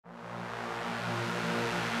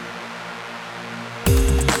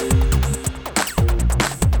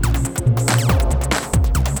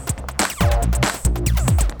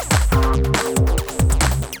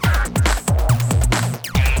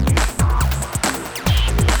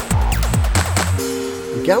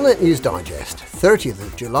Galnet News Digest, 30th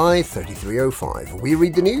of July, 3305. We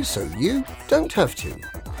read the news so you don't have to.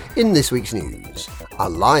 In this week's news,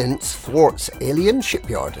 Alliance thwarts alien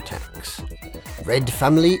shipyard attacks. Red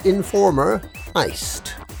family informer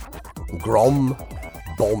iced. Grom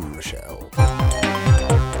bombshell.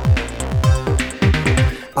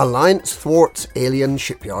 Alliance thwarts alien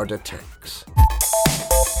shipyard attacks.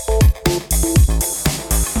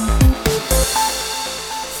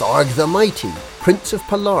 Tharg the Mighty, Prince of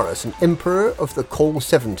Polaris and Emperor of the Col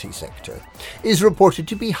 70 sector, is reported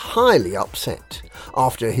to be highly upset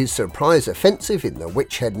after his surprise offensive in the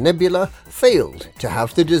Witchhead Nebula failed to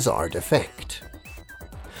have the desired effect.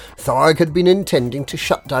 Tharg had been intending to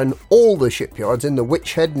shut down all the shipyards in the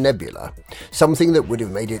Witchhead Nebula, something that would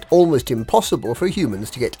have made it almost impossible for humans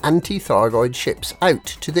to get anti-Thargoid ships out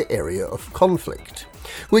to the area of conflict,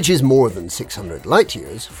 which is more than 600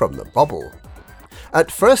 light-years from the bubble. At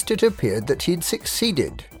first it appeared that he'd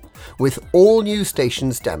succeeded, with all new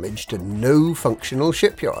stations damaged and no functional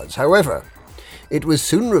shipyards. However, it was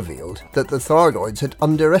soon revealed that the Thargoids had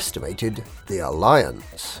underestimated the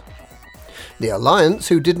Alliance. The Alliance,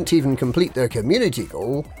 who didn't even complete their community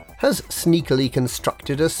goal, has sneakily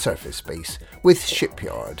constructed a surface base with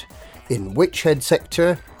shipyard in Witchhead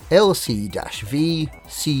Sector LC-V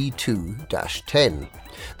C2-10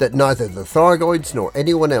 that neither the Thargoids nor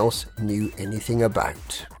anyone else knew anything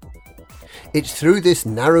about. It's through this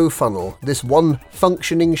narrow funnel, this one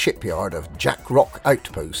functioning shipyard of Jack Rock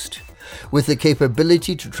Outpost, with the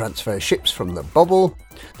capability to transfer ships from the bubble,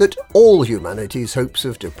 that all humanity's hopes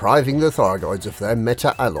of depriving the Thargoids of their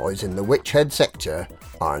meta-alloys in the Witchhead sector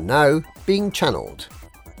are now being channeled.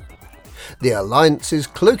 The Alliance's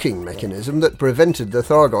cloaking mechanism that prevented the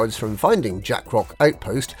Thargoids from finding Jack Rock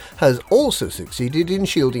Outpost has also succeeded in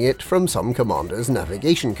shielding it from some commanders'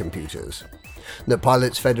 navigation computers. The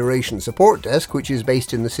Pilots Federation support desk, which is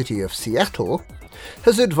based in the city of Seattle,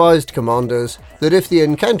 has advised commanders that if they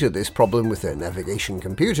encounter this problem with their navigation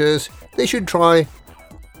computers, they should try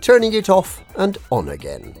turning it off and on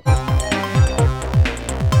again.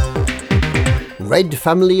 Red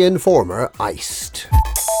family informer iced.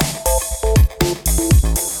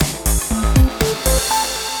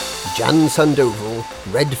 Jan Sandoval,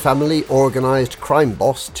 Red family organised crime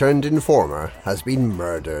boss turned informer, has been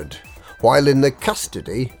murdered while in the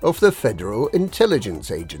custody of the Federal Intelligence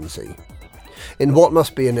Agency. In what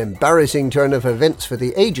must be an embarrassing turn of events for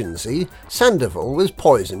the agency, Sandoval was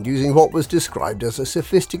poisoned using what was described as a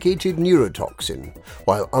sophisticated neurotoxin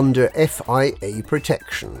while under FIA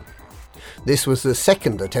protection. This was the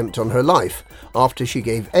second attempt on her life after she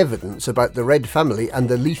gave evidence about the Red family and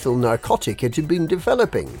the lethal narcotic it had been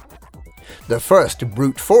developing. The first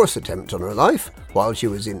brute force attempt on her life, while she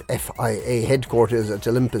was in FIA headquarters at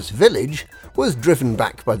Olympus Village, was driven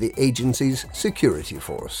back by the agency's security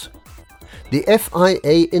force. The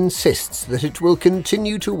FIA insists that it will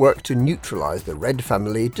continue to work to neutralise the Red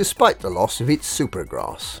family despite the loss of its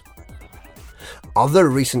supergrass. Other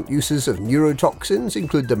recent uses of neurotoxins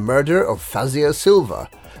include the murder of Fazia Silva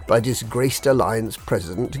by disgraced Alliance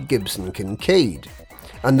President Gibson Kincaid,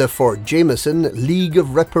 and the Fort Jameson League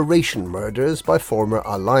of Reparation murders by former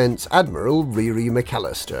Alliance Admiral Riri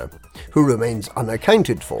McAllister, who remains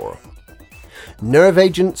unaccounted for. Nerve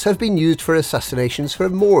agents have been used for assassinations for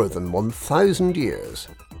more than 1,000 years.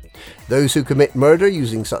 Those who commit murder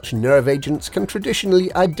using such nerve agents can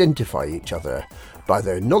traditionally identify each other by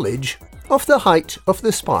their knowledge of the height of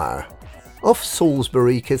the spire of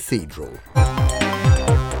Salisbury Cathedral.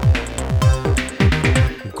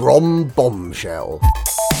 Grom bombshell.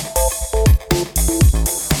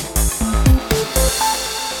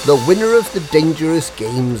 The winner of the Dangerous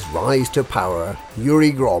Games Rise to Power, Yuri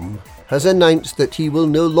Grom, has announced that he will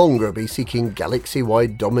no longer be seeking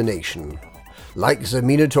galaxy-wide domination. Like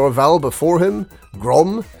Zeminotor Val before him,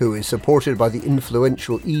 Grom, who is supported by the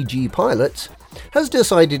influential EG pilots, has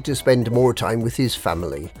decided to spend more time with his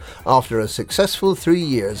family after a successful 3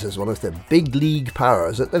 years as one of the big league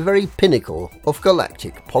powers at the very pinnacle of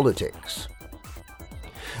galactic politics.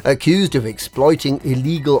 Accused of exploiting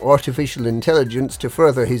illegal artificial intelligence to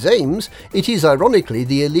further his aims, it is ironically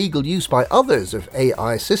the illegal use by others of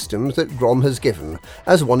AI systems that Grom has given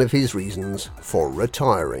as one of his reasons for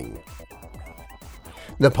retiring.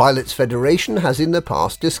 The Pilots Federation has in the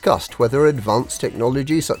past discussed whether advanced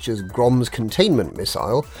technology such as Grom's containment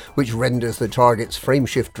missile, which renders the target's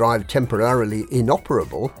frameshift drive temporarily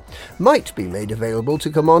inoperable, might be made available to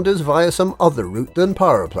commanders via some other route than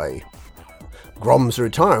power play. Grom's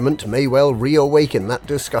retirement may well reawaken that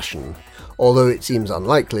discussion, although it seems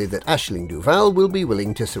unlikely that Aisling Duval will be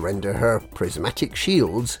willing to surrender her prismatic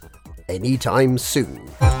shields anytime soon.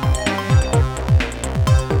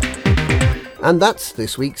 And that's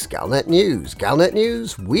this week's Galnet News. Galnet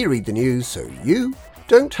News, we read the news so you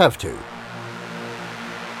don't have to.